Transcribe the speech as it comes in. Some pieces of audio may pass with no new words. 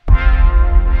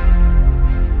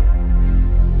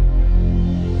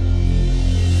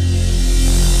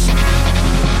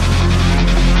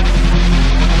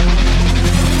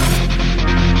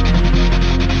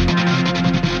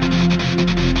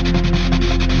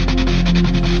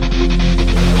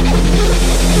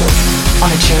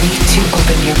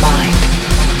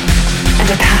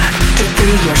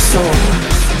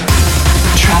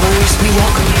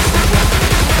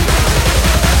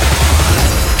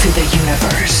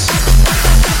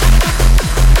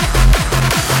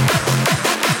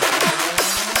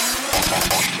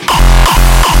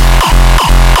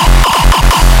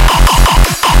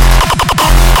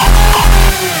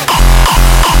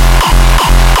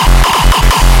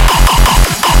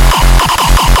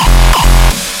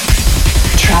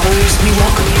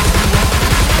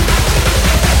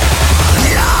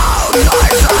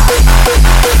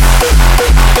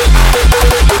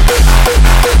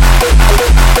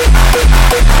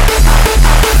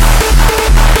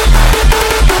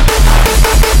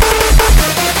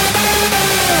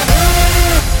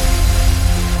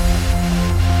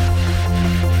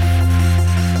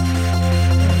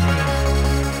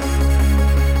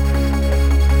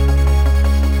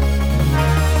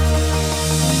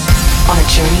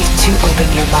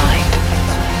mind,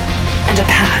 and a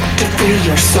path to free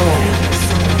your soul.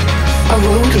 A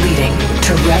road leading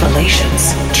to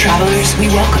revelations. Travelers, we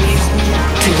welcome you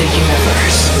to the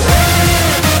universe.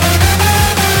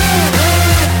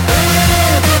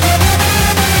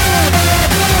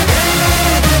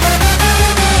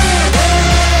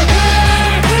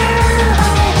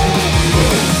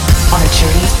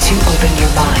 Journey to open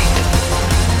your mind,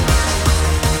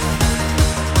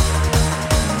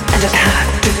 and a path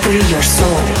to free your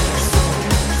soul.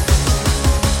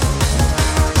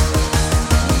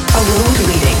 A road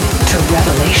leading to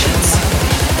revelations.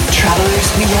 Travelers,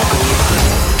 we welcome you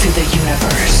to the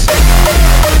universe.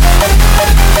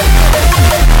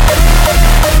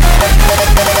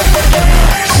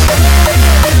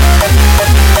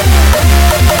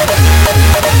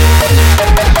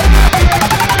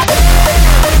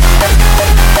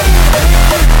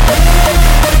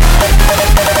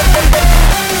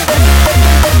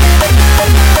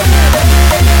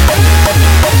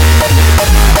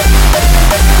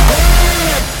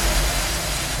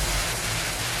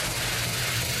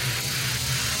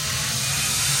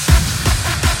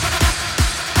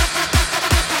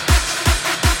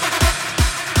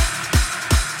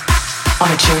 On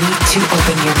a journey to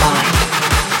open your mind,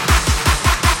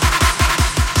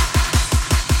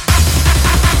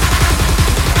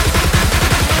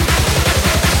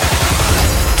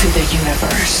 to the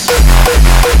universe.